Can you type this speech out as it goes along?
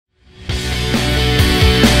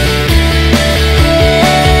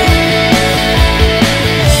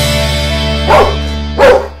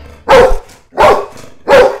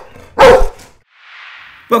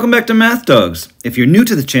Welcome back to Math Dogs. If you're new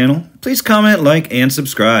to the channel, please comment, like, and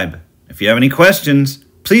subscribe. If you have any questions,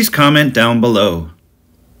 please comment down below.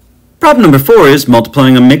 Problem number 4 is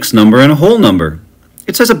multiplying a mixed number and a whole number.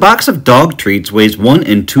 It says a box of dog treats weighs 1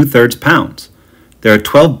 2/3 pounds. There are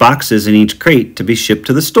 12 boxes in each crate to be shipped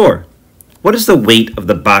to the store. What is the weight of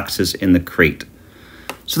the boxes in the crate?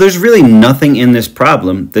 So there's really nothing in this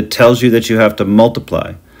problem that tells you that you have to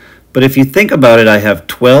multiply. But if you think about it, I have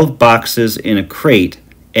 12 boxes in a crate,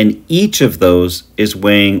 and each of those is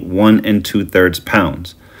weighing 1 2/3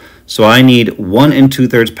 pounds. So I need 1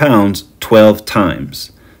 2/3 pounds 12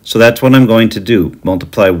 times. So that's what I'm going to do,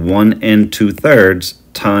 multiply 1 2/3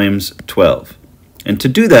 times 12. And to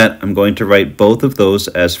do that, I'm going to write both of those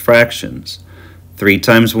as fractions. 3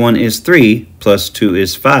 times 1 is 3, plus 2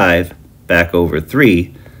 is 5, back over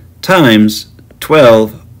 3, times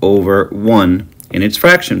 12 over 1 in its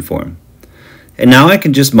fraction form. And now I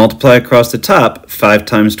can just multiply across the top. 5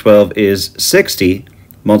 times 12 is 60.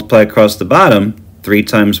 Multiply across the bottom. 3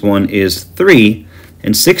 times 1 is 3.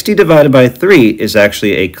 And 60 divided by 3 is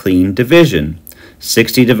actually a clean division.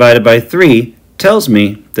 60 divided by 3 tells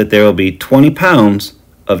me that there will be 20 pounds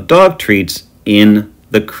of dog treats in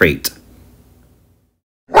the crate.